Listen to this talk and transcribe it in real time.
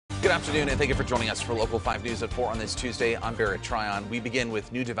Good afternoon, and thank you for joining us for Local 5 News at 4 on this Tuesday. I'm Barrett Tryon. We begin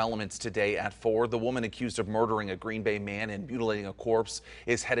with new developments today at 4. The woman accused of murdering a Green Bay man and mutilating a corpse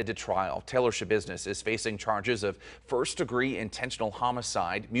is headed to trial. Taylor Business is facing charges of first-degree intentional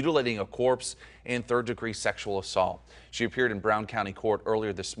homicide, mutilating a corpse, and third-degree sexual assault. She appeared in Brown County Court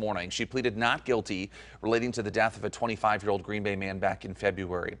earlier this morning. She pleaded not guilty relating to the death of a 25-year-old Green Bay man back in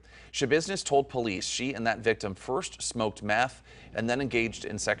February. Business told police she and that victim first smoked meth and then engaged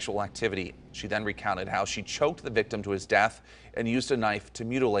in sexual activity. She then recounted how she choked the victim to his death and used a knife to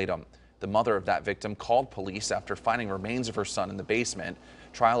mutilate him. The mother of that victim called police after finding remains of her son in the basement.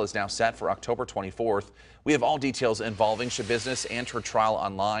 Trial is now set for October 24th. We have all details involving Business and her trial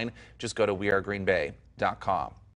online. Just go to wearegreenbay.com.